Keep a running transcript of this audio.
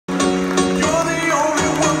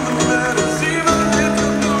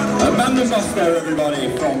house there,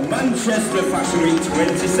 everybody, from Manchester Fashion Week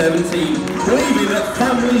 2017, believing that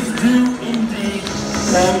families do indeed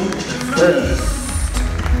come first.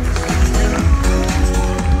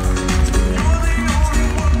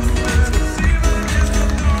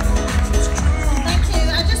 Thank you.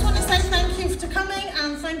 I just want to say thank you for coming,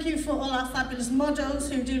 and thank you for all our fabulous models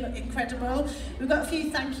who do look incredible. We've got a few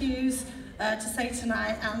thank yous to say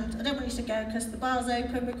tonight, and I don't want you to go because the bar's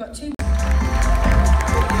open. We've got two.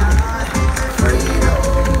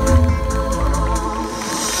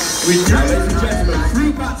 Now, ladies and gentlemen,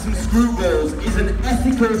 Free Bats and Screwballs is an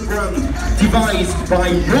ethical brand devised by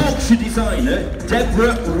Yorkshire designer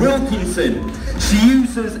Deborah Wilkinson. She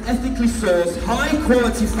uses ethically sourced,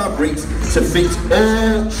 high-quality fabrics to fit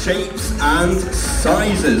all shapes and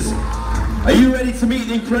sizes. Are you ready to meet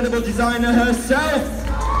the incredible designer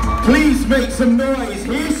herself? Please make some noise.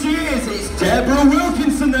 Here she is. It's Deborah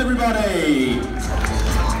Wilkinson, everybody.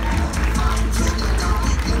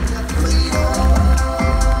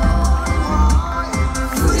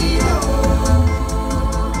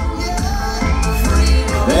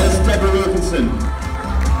 There's Deborah Wilkinson.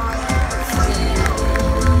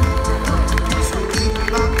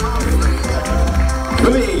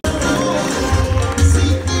 Come in.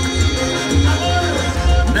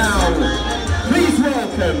 Now, please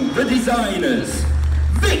welcome the designers,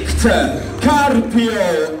 Victor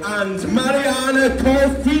Carpio and Mariana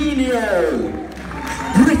Cortinho.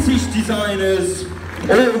 British designers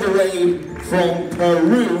all the way from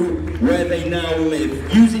Peru, where they now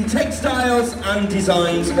live, using textiles and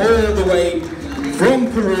designs all the way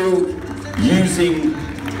from Peru, using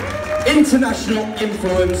international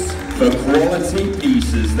influence for quality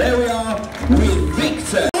pieces. There we are with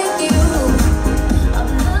Victor